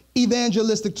great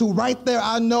evangelistic tool. Right there,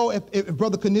 I know if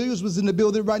Brother Cornelius was in the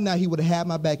building right now, he would have had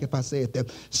my back if I said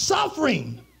that.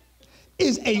 Suffering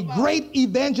is a great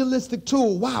evangelistic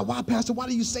tool. Why, Pastor? Why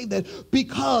do you say that?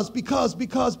 Because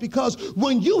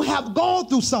when you have gone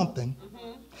through something,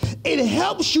 it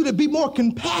helps you to be more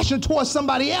compassionate towards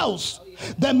somebody else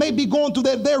that may be going through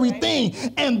that very thing.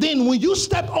 And then when you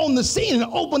step on the scene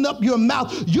and open up your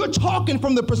mouth, you're talking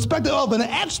from the perspective of an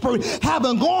expert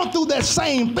having gone through that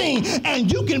same thing,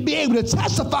 and you can be able to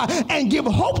testify and give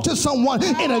hope to someone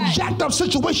in a jacked up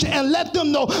situation and let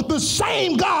them know the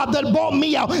same God that brought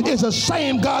me out is the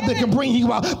same God that can bring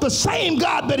you out. The same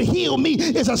God that healed me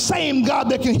is the same God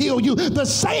that can heal you. The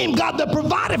same God that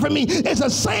provided for me is the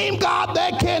same God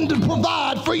that can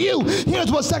provide for you.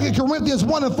 Here's what 2 Corinthians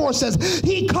 1:4 says.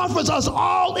 He comforts us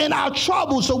all in our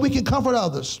trouble so we can comfort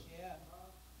others.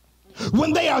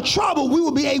 When they are troubled, we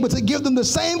will be able to give them the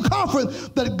same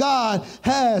comfort that God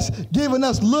has given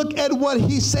us. Look at what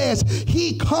he says.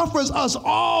 He comforts us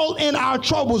all in our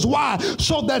troubles. Why?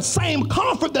 So that same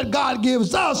comfort that God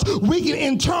gives us, we can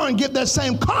in turn give that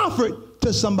same comfort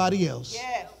to somebody else.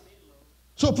 Yes.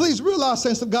 So please realize,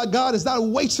 saints of God, God is not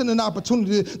wasting an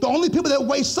opportunity. The only people that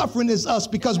waste suffering is us,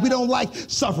 because we don't like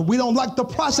suffering. We don't like the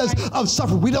process of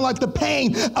suffering. We don't like the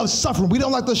pain of suffering. We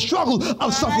don't like the struggle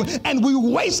of suffering. And we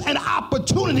waste an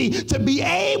opportunity to be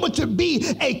able to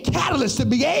be a catalyst, to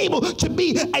be able to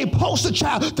be a poster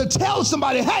child, to tell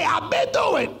somebody, hey, I've been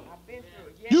through it. I've been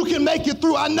through it. You can make it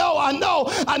through. I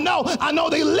know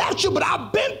they left you, but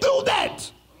I've been through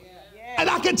that. And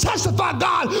I can testify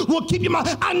God will keep your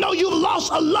mind. I know you've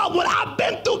lost a loved one. I've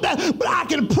been through that. But I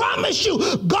can promise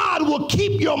you, God will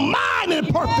keep your mind in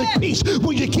perfect peace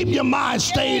when you keep your mind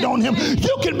stayed on him.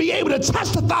 You can be able to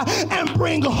testify and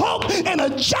bring hope in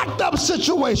a jacked up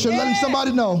situation. Letting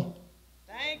somebody know.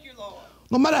 Thank you, Lord.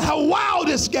 No matter how wild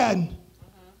it's gotten.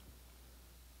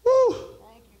 Woo,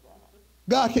 Thank you, God.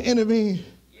 God can intervene.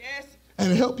 Yes.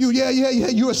 And help you. Yeah.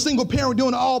 You're a single parent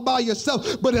doing it all by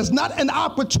yourself, but it's not an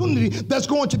opportunity that's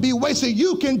going to be wasted.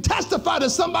 You can testify to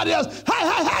somebody else. Hey,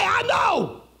 I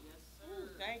know. Ooh,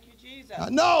 thank you, Jesus. I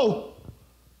know.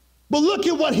 But look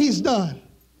at what he's done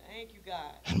Thank you,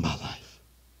 God. in my life.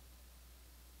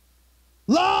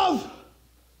 Love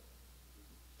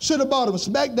should have brought him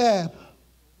smack dab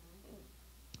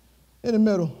in the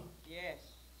middle Yes.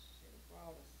 Should have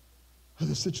brought us. of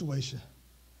the situation.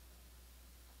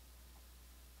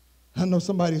 I know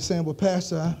somebody saying, well,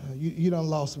 Pastor, you done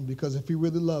lost him, because if he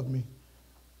really loved me,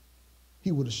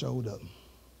 he would have showed up.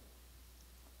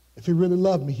 If he really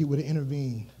loved me, he would have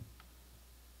intervened.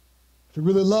 If he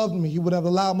really loved me, he would have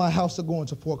allowed my house to go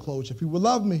into foreclosure. If he would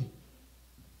love me,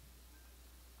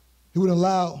 he would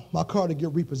allow my car to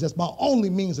get repossessed, my only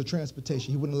means of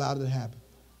transportation. He wouldn't allow it to happen.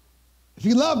 If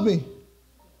he loved me,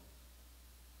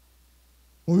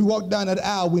 when we walked down that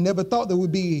aisle, we never thought there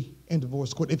would be in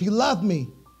divorce court. If he loved me,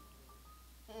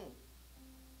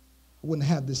 I wouldn't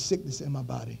have this sickness in my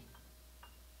body.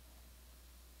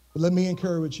 But let me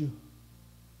encourage you.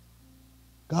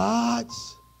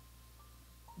 God's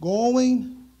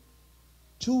going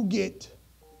to get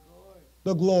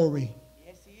the glory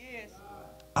Yes, he is.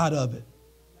 out of it.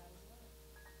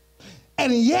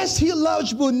 And yes, he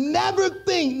loves you, but never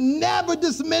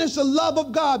diminish the love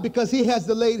of God because he has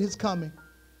delayed his coming.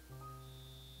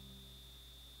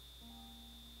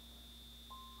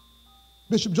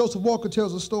 Bishop Joseph Walker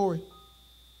tells a story.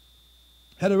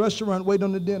 Had a restaurant waiting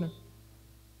on the dinner.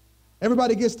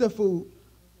 Everybody gets their food,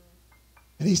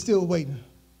 and he's still waiting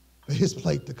for his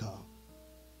plate to come.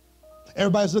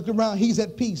 Everybody's looking around. He's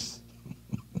at peace.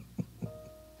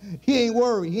 He ain't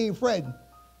worried. He ain't fretting.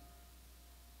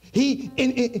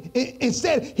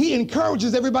 Instead, he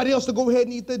encourages everybody else to go ahead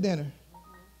and eat their dinner.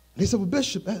 He said, well,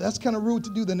 Bishop, that's kind of rude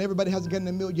to do that, and everybody hasn't gotten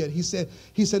their meal yet. He said,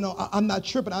 no, I'm not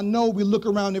tripping. I know we look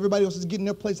around, everybody else is getting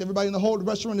their plates. Everybody in the whole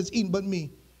restaurant is eating but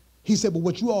me. He said, but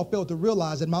what you all failed to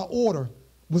realize that my order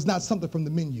was not something from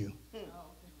the menu.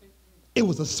 It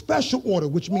was a special order,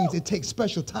 which means it takes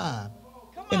special time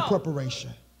in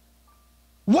preparation.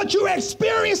 What you're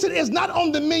experiencing is not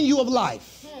on the menu of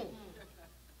life.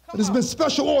 But it's been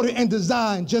special order and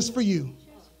designed just for you.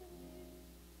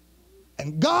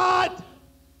 And God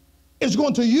is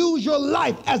going to use your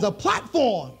life as a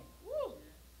platform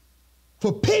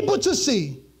for people to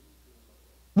see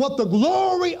what the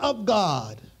glory of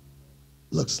God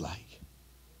looks like.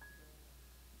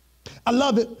 I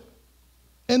love it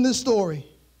in this story.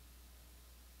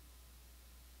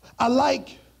 I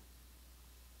like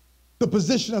the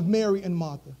position of Mary and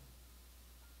Martha.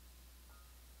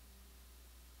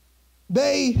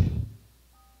 They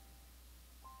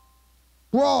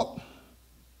brought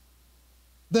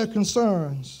their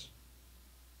concerns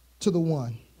to the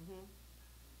one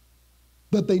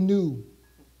that they knew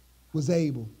was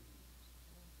able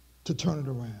to turn it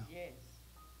around. Yes.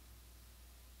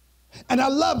 And I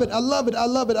love it.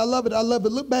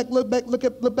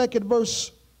 Look back at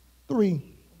verse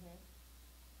 3.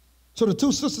 So the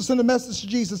two sisters send a message to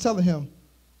Jesus telling him,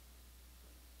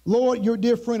 Lord, your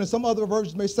dear friend, and some other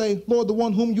versions may say, Lord, the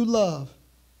one whom you love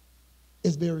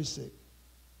is very sick.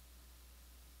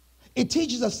 It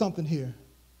teaches us something here.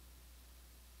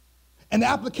 An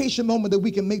application moment that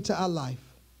we can make to our life.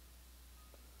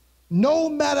 No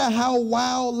matter how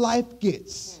wild life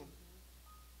gets,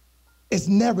 it's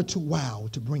never too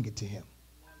wild to bring it to him.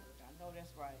 I know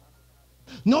that's right.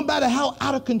 No matter how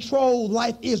out of control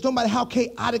life is, no matter how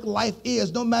chaotic life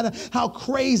is, no matter how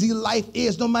crazy life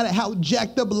is, no matter how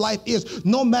jacked up life is,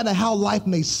 no matter how life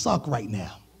may suck right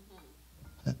now,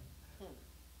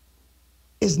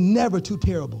 it's never too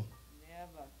terrible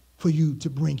for you to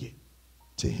bring it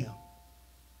to him.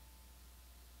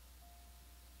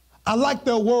 I like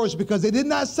their words because they did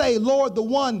not say, Lord, the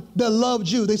one that loved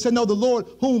you. They said, no, the Lord,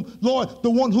 the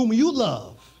one whom you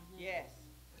love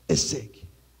is sick.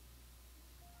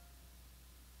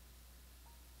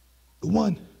 The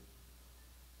one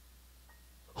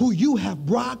who you have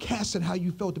broadcasted how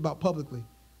you felt about publicly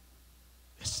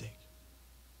is sick.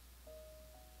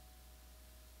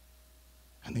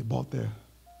 And they bought their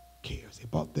cares. They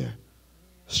bought their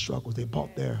struggles. They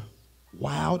bought their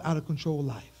wild, out of control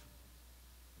life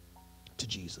to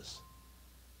Jesus.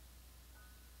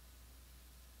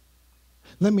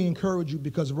 Let me encourage you,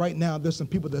 because right now there's some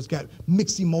people that's got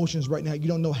mixed emotions right now. You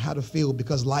don't know how to feel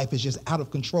because life is just out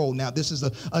of control. Now this is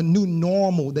a new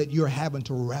normal that you're having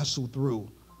to wrestle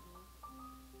through.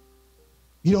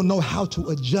 You don't know how to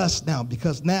adjust now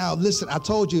because now, listen, I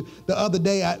told you the other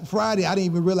day, Friday, I didn't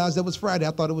even realize that was Friday.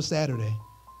 I thought it was Saturday.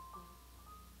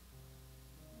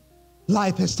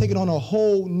 Life has taken on a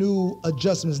whole new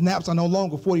adjustments. Naps are no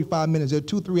longer 45 minutes. They're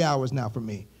 2-3 hours now for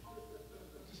me.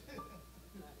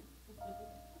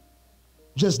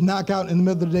 Just knock out in the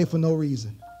middle of the day for no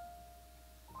reason.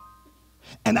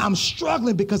 And I'm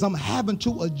struggling because I'm having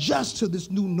to adjust to this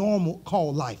new normal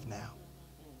called life now.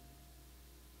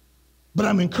 But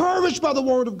I'm encouraged by the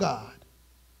word of God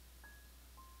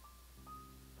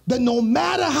that no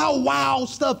matter how wild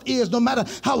stuff is, no matter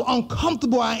how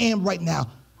uncomfortable I am right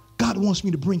now, God wants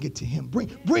me to bring it to him.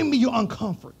 Bring me your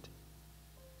uncomfort.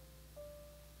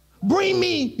 Bring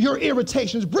me your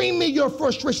irritations. Bring me your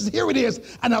frustrations. Here it is.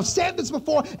 And I've said this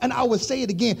before, and I will say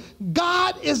it again.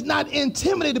 God is not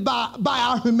intimidated by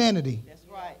our humanity. That's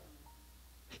right.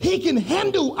 He can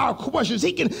handle our questions.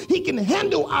 He can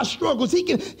handle our struggles. He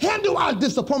can handle our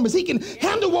disappointments. He can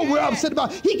handle what we're upset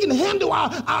about. He can handle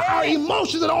our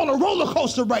emotions that are on a roller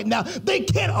coaster right now. They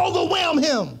can't overwhelm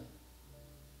him.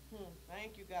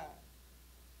 Thank you, God.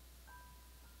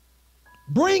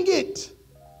 Bring it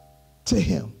to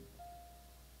him.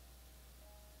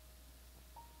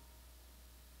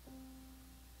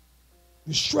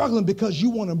 You're struggling because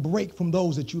you want to break from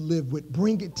those that you live with.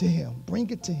 Bring it to him. Bring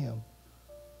it to him.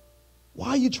 Why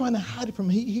are you trying to hide it from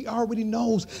him? He already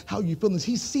knows how you're feeling.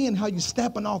 He's seeing how you're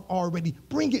stepping off already.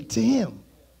 Bring it to him.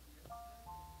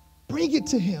 Bring it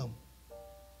to him.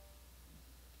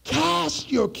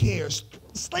 Cast your cares.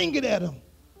 Sling it at him.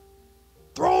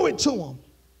 Throw it to him.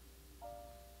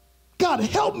 God,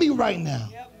 help me right now.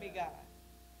 Help me, God.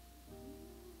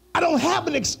 I don't have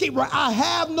an escape right. I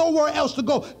have nowhere else to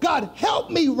go. God, help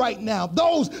me right now.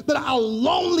 Those that are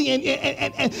lonely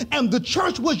and the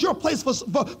church was your place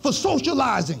for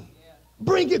socializing.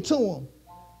 Bring it to them.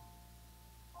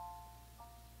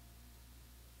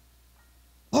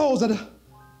 Those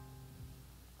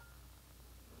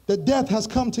that death has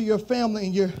come to your family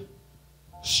and you're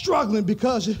struggling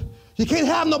because you can't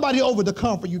have nobody over to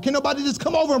comfort you. Can't nobody just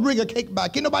come over and bring a cake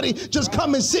back. Can't nobody just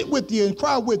come and sit with you and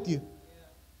cry with you.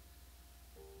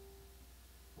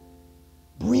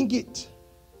 Bring it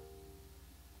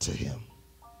to him.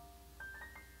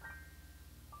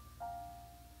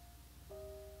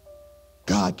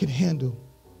 God can handle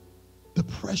the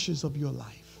pressures of your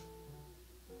life.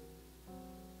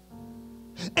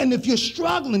 And if you're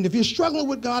struggling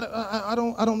with God, I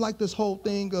don't like this whole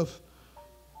thing of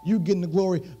you getting the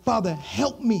glory. Father,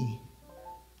 help me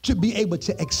to be able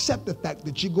to accept the fact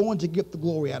that you're going to get the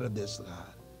glory out of this, God.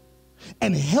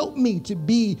 And help me to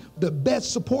be the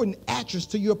best supporting actress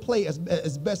to your play as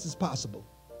best as possible.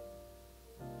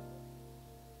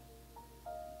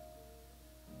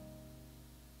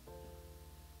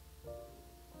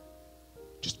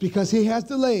 Just because he has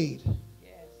delayed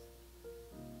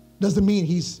doesn't mean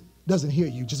he doesn't hear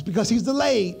you. Just because he's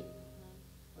delayed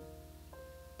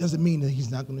doesn't mean that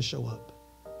he's not going to show up.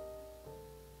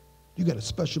 You got a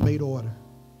special made order,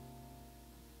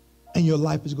 and your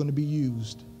life is going to be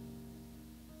used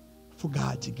for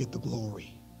God to get the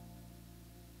glory.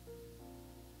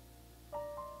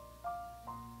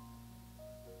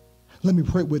 Let me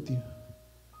pray with you.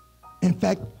 In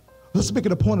fact, let's make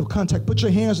it a point of contact. Put your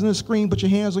hands on the screen, put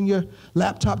your hands on your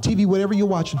laptop, TV, whatever you're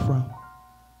watching from.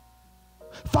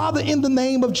 Father, in the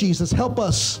name of Jesus, help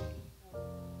us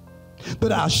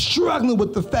that are struggling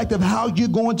with the fact of how you're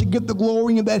going to get the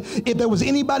glory, and that if there was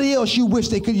anybody else you wish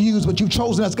they could use, but you've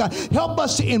chosen us, God. Help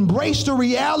us to embrace the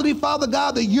reality, Father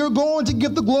God, that you're going to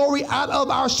get the glory out of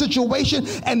our situation,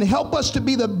 and help us to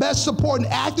be the best supporting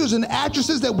actors and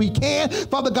actresses that we can.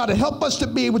 Father God, to help us to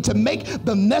be able to make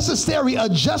the necessary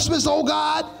adjustments, oh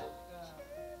God,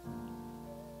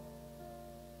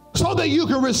 so that you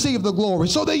can receive the glory,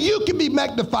 so that you can be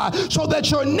magnified, so that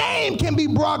your name can be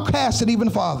broadcasted even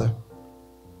farther.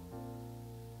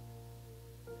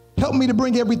 Help me to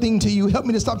bring everything to you. Help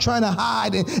me to stop trying to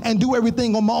hide and do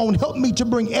everything on my own. Help me to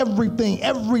bring everything,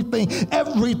 every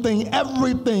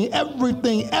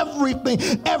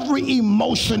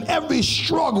emotion, every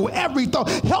struggle, every thought.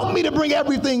 Help me to bring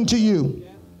everything to you.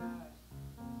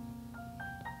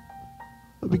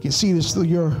 We can see this through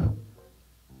your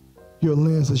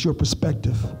lenses, your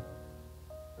perspective,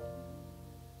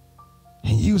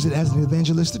 and use it as an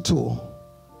evangelistic tool.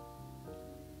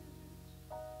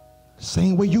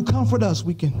 Same way you comfort us,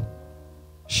 we can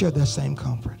share that same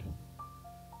comfort.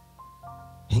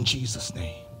 In Jesus'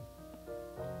 name.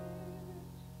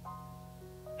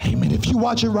 Amen. If you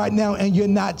watch it right now and you're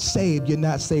not saved,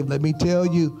 let me tell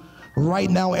you, right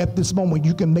now at this moment,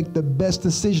 you can make the best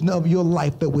decision of your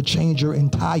life that would change your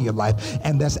entire life.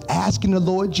 And that's asking the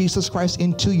Lord Jesus Christ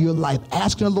into your life,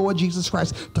 asking the Lord Jesus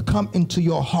Christ to come into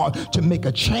your heart, to make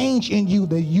a change in you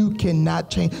that you cannot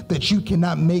change, that you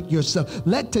cannot make yourself.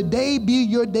 Let today be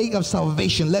your day of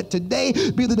salvation. Let today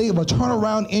be the day of a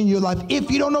turnaround in your life.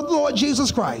 If you don't know the Lord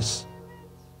Jesus Christ,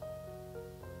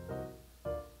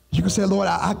 you can say, Lord,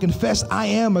 I confess I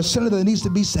am a sinner that needs to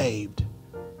be saved.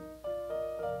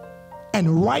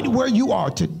 And right where you are,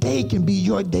 today can be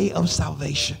your day of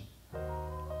salvation.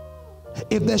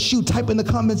 If that's you, type in the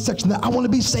comment section that I want to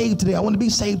be saved today. I want to be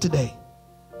saved today.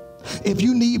 If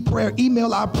you need prayer,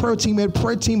 email our prayer team at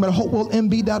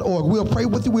prayerteam@hopewellmb.org. We'll pray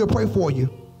with you. We'll pray for you.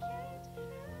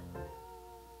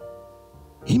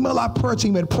 Email our prayer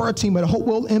team at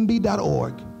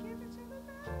prayerteam@hopewellmb.org.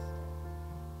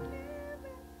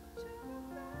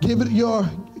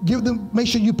 Make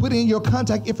sure you put in your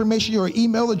contact information, your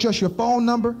email address, your phone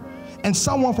number, and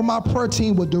someone from our prayer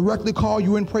team will directly call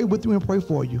you and pray with you and pray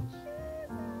for you.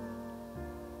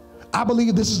 I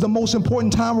believe this is the most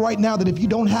important time right now, that if you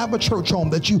don't have a church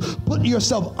home, that you put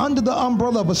yourself under the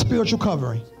umbrella of a spiritual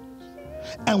covering.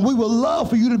 And we would love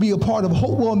for you to be a part of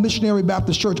Hopewell Missionary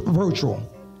Baptist Church Virtual.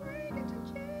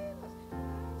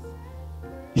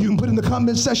 You can put in the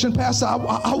comment section, Pastor,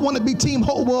 I want to be Team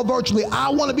Hopewell virtually. I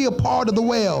want to be a part of the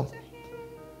well.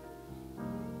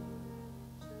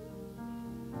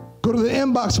 Go to the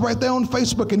inbox right there on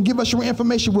Facebook and give us your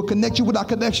information. We'll connect you with our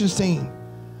connections team.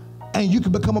 And you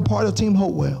can become a part of Team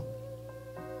Hopewell.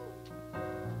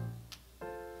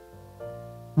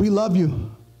 We love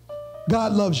you.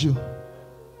 God loves you.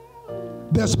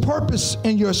 There's purpose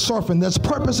in your suffering. There's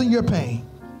purpose in your pain.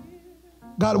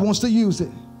 God wants to use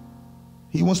it.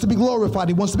 He wants to be glorified.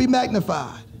 He wants to be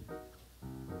magnified.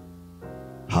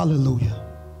 Hallelujah.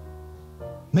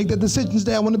 Make that decision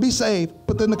today. I want to be saved.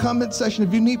 Put that in the comment section.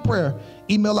 If you need prayer,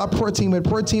 email our prayer team at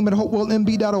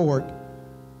prayerteam@hopewellmb.org.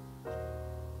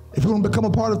 If you want to become a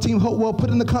part of Team Hopewell, put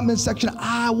in the comment section,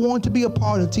 I want to be a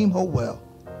part of Team Hopewell.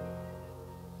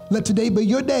 Let today be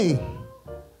your day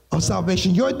of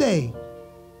salvation, your day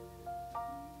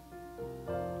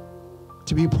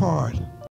to be a part